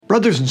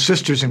Brothers and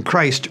sisters in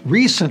Christ,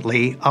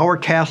 recently our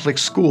Catholic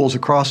schools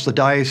across the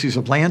Diocese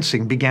of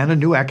Lansing began a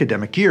new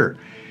academic year.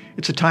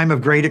 It's a time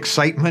of great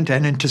excitement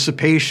and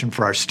anticipation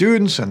for our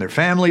students and their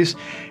families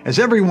as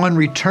everyone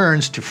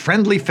returns to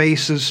friendly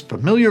faces,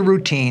 familiar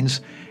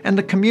routines, and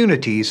the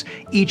communities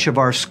each of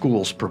our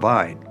schools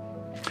provide.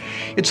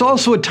 It's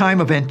also a time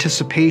of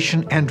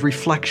anticipation and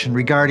reflection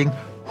regarding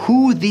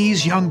who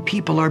these young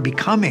people are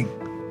becoming.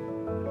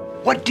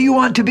 What do you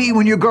want to be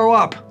when you grow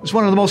up? Is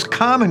one of the most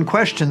common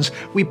questions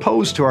we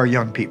pose to our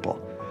young people.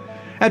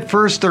 At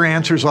first, their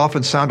answers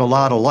often sound a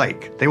lot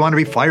alike. They want to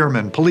be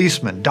firemen,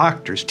 policemen,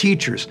 doctors,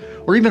 teachers,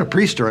 or even a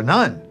priest or a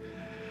nun.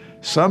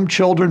 Some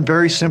children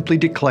very simply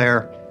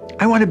declare,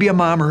 I want to be a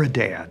mom or a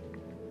dad.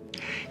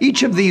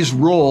 Each of these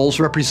roles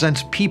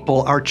represents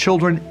people our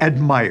children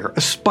admire,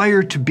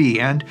 aspire to be,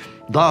 and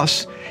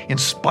thus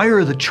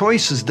inspire the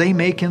choices they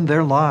make in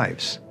their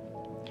lives.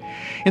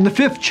 In the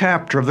 5th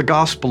chapter of the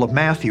Gospel of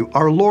Matthew,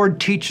 our Lord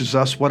teaches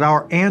us what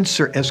our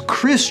answer as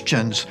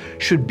Christians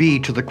should be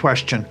to the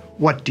question,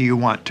 what do you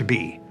want to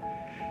be?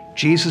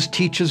 Jesus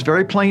teaches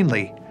very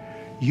plainly,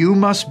 you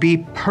must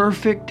be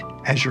perfect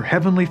as your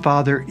heavenly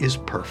Father is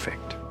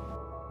perfect.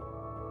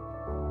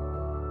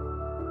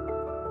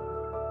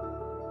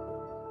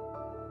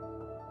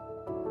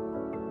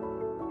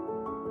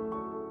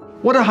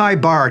 What a high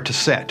bar to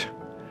set.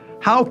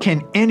 How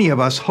can any of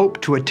us hope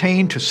to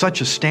attain to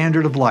such a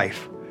standard of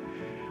life?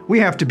 We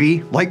have to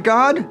be like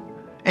God,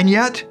 and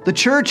yet the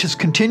Church has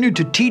continued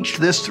to teach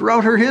this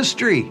throughout her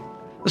history.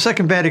 The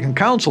Second Vatican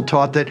Council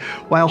taught that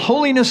while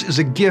holiness is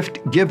a gift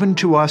given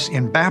to us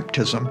in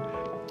baptism,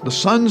 the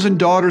sons and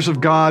daughters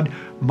of God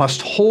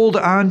must hold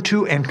on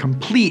to and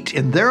complete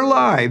in their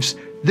lives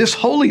this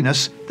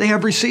holiness they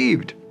have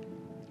received.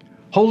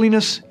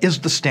 Holiness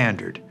is the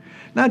standard,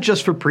 not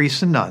just for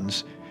priests and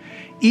nuns.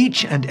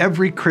 Each and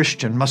every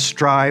Christian must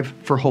strive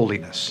for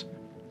holiness.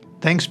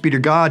 Thanks be to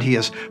God, He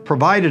has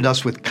provided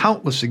us with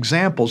countless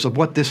examples of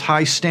what this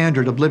high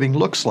standard of living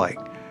looks like.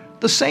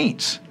 The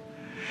saints.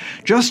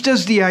 Just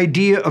as the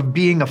idea of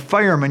being a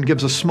fireman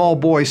gives a small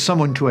boy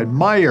someone to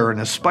admire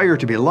and aspire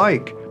to be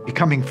like,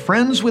 becoming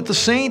friends with the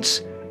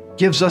saints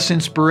gives us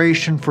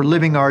inspiration for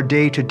living our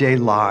day-to-day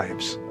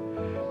lives.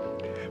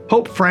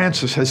 Pope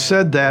Francis has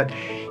said that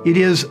it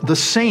is the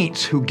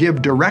saints who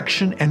give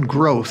direction and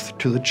growth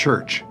to the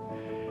Church.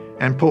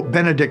 And Pope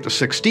Benedict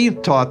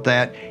XVI taught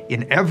that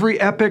in every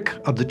epoch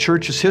of the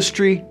Church's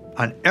history,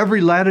 on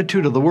every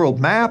latitude of the world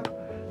map,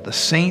 the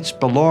saints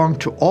belong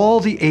to all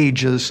the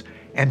ages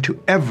and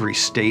to every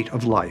state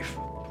of life.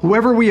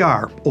 Whoever we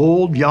are,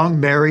 old, young,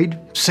 married,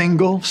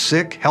 single,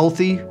 sick,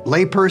 healthy,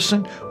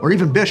 layperson, or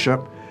even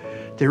bishop,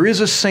 there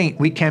is a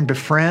saint we can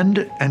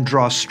befriend and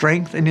draw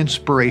strength and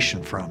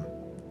inspiration from.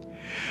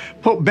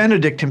 Pope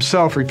Benedict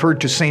himself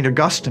referred to St.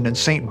 Augustine and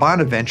St.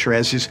 Bonaventure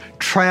as his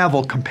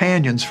travel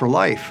companions for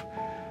life.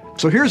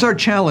 So here's our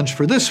challenge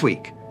for this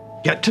week.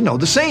 Get to know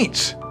the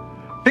saints.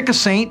 Pick a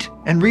saint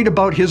and read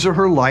about his or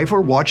her life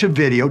or watch a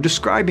video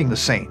describing the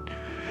saint.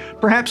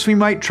 Perhaps we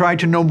might try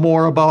to know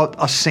more about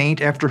a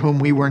saint after whom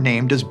we were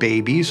named as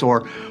babies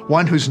or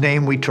one whose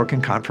name we took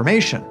in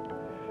confirmation.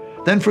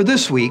 Then for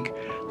this week,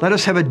 let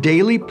us have a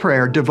daily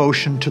prayer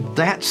devotion to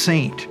that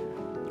saint.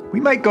 We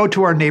might go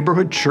to our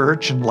neighborhood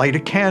church and light a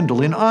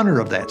candle in honor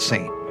of that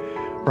saint.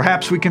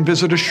 Perhaps we can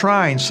visit a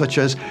shrine such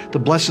as the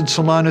Blessed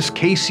Solanus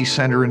Casey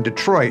Center in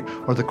Detroit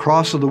or the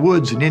Cross of the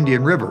Woods in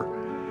Indian River.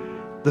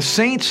 The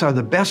saints are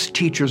the best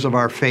teachers of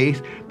our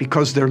faith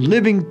because they're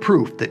living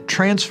proof that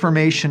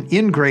transformation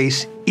in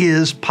grace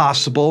is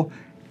possible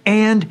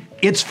and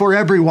it's for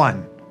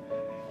everyone.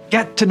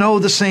 Get to know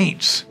the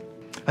saints.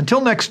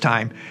 Until next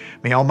time,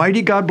 may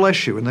Almighty God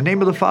bless you in the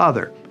name of the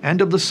Father, and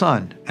of the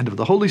Son, and of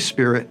the Holy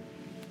Spirit.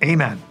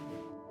 Amen.